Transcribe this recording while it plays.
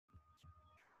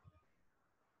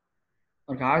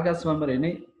marka xagaas ma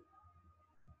marinay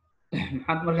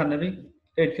maxaan markaan nari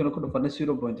 8 kana ku dhufanay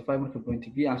 0.5 marka point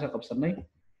B aan ka qabsanay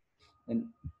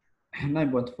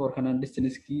 9.4 kana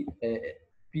distance kii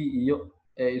B iyo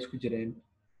isku jireen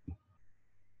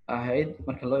ahayd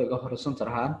marka loo eego horizontal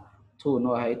ahaan 2 no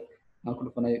ahayd aan ku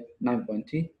dhufanay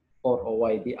 9.4 oo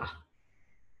YD ah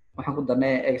waxaan ku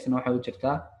darnay x na waxa u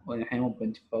jirtaa oo yahay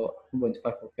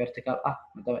 1.5 vertical ah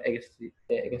madaba x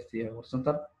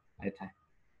horizontal ay tahay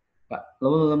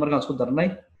labadooda markaan isku darnay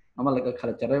ama laga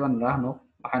kala jaray baan raahno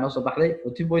waxa noo soo baxday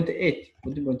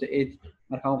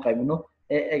 14.8 markaan u qaybino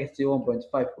x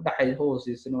 1.5 u dhaxay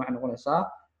hoosiisana waxa noqonaysaa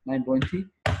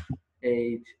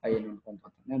 9.8 ay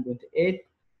noqonaysaa 9.8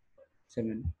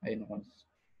 7 ay noqonaysaa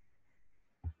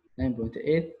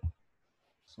 9.8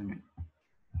 7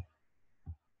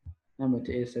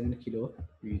 9.87 kilo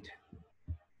newton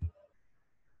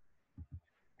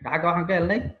xagga waxaan ka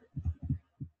helnay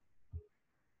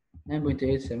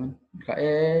 9.87 marka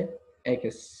x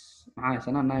maxaa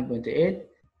haysanaa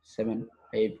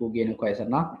 9.87 ay buugeena ku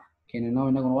haysanaa keenana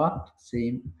inaguna waa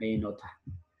same ay noo tahay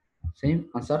same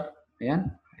answer ayaan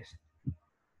haysanaa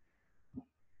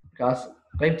kaas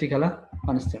qaybtii kale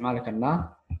waan isticmaali karnaa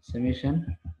summation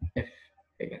f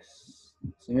x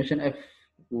summation f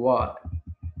waa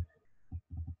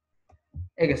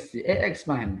x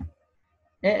ma helna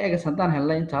x haddaan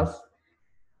helnay intaas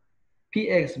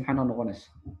px maxay noo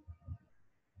noqonaysaa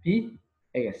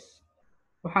px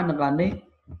waxaan naqaanay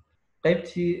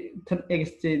qaybtii tan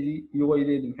x-teedii iyo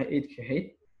y-deedii maxay 8 ka ahayd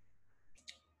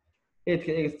 8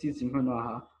 ka x-tiisi muxuu noo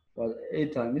ahaa waa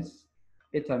 8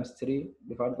 times 3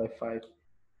 divided by 5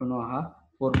 muxuu noo ahaa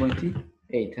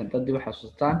 4.8 haddaad dib u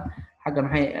xasuustaan xagga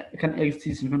maxay kan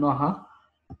x-tiisi muxuu noo ahaa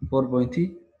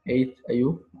 4.8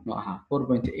 ayuu noo ahaa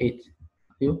 4.8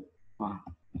 ayuu noo ahaa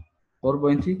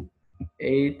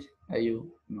 4.8 ayuu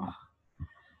noo ahaa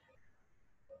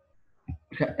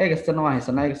marka x-tana waan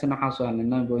haysanaa x-tana waxaan soo helnay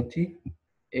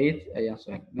 9.8 ayaan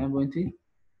soo helnay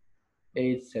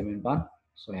 9.87 baan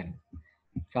soo helnay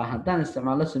marka haddaan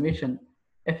isticmaalno summation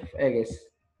f x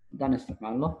haddaan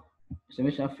isticmaalno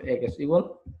summation f x equal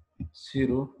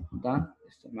 0 haddaan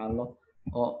isticmaalno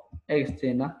oo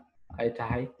x-teena ay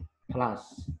tahay plus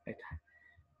ay tahay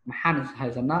maxaan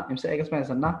haysanaa imse x baan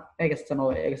haysanaa x-tana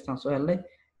oo x-tan soo helnay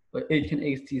oo 8 kan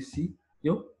x-tc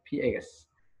iyo px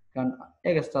kan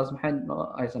x-taas maxay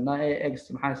haysanaa x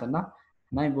maxay haysanaa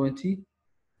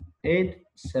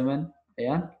 9.87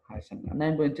 ayaan haysanaa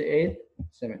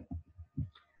 9.87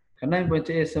 kan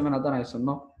 9.87 haddaan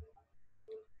haysano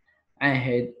maxay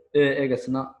ahayd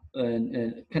x-na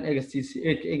kan x-tc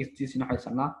 8 ka x-tc na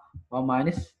haysanaa waa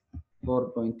minus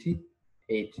 4.8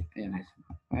 ayaan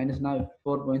haysanaa minus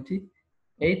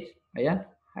 4.8 ayaan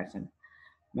haysanaa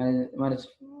minus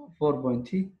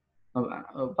 4.8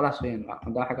 plus weyn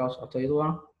hadaa xagga u socoto iyaduna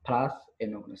plus ay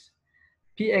noqonaysaa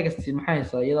pxt maxay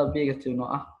haysaa iyada pxt noo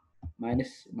ah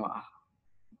minus noo ah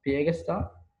pxt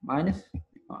minus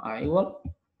noo ah equal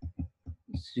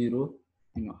 0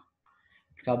 noo ah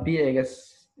marka px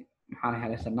maxaan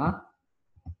helaysanaa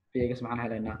px maxaan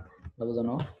helaynaa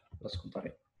labadano la isku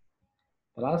daray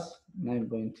plus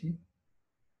 9.8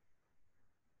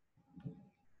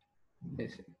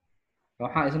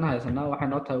 waxaan isna haysanaa waxay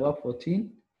noo tahay waa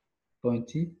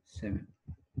 14.7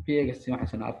 px waxaan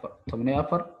haysanaa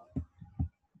 14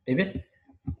 dhibic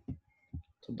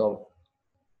 7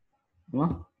 ama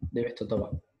dhibic 7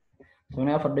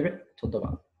 14 dhibic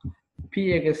 7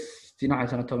 px tina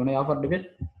haysanaa 14 dhibic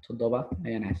 7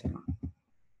 ayaan haysanaa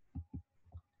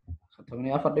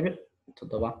 14 dhibic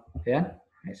 7 ayaan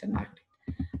haysanaa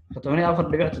 14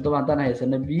 dhibic 7 haddaan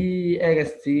haysana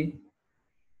pxt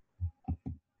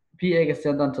px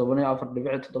haddaan 14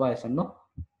 dhibic 7 haysano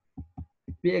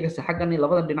px xaggan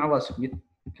labada dhinac waa isku mid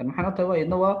kan maxay noo tahay waa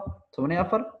idna waa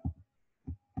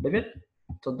 14 dhibic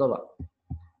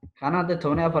 7 kana hadda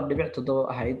 14 dhibic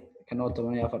 7 ahayd kana waa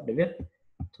 14 dhibic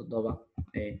 7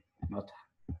 ay noo tahay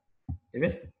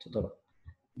dhibic 7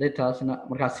 dataasna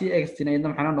marka cx tina idna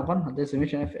maxay noqon hadda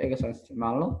summation fx aan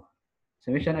isticmaalno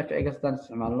summation fx haddaan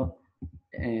isticmaalno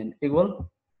equal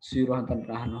 0 haddaan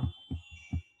dhahno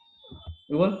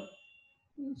equal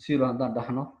 0 haddaan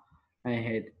dhahno ay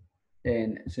ahayd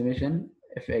summation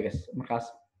fx markaas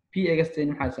px tina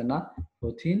maxay haysanaa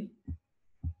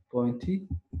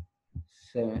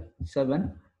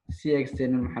 14.7 cx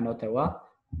tina maxay noo tahay waa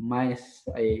minus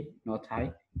ayay noo tahay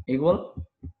equal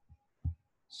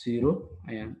 0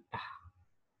 ayaan dhahaa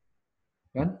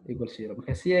kan equal 0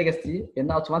 marka cx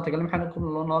ina automatically maxay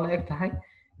noola eg tahay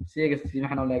cx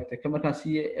maxay noola eg tahay kan markaan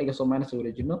cx oo minus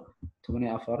wareejino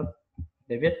 14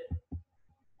 dhibic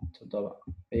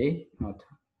 7 ayay noo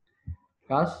tahay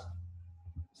kaas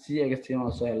c egastina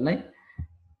waan soo helnay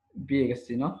b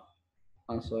egastina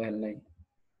waan soo helnay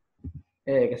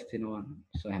a egastina waan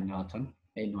soo helnay waatan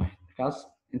ay noo ahayd markaas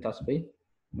intaas bay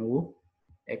nagu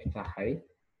eg tahay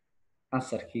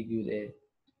ansarkii guud ee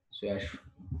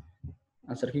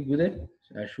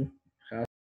su-aashu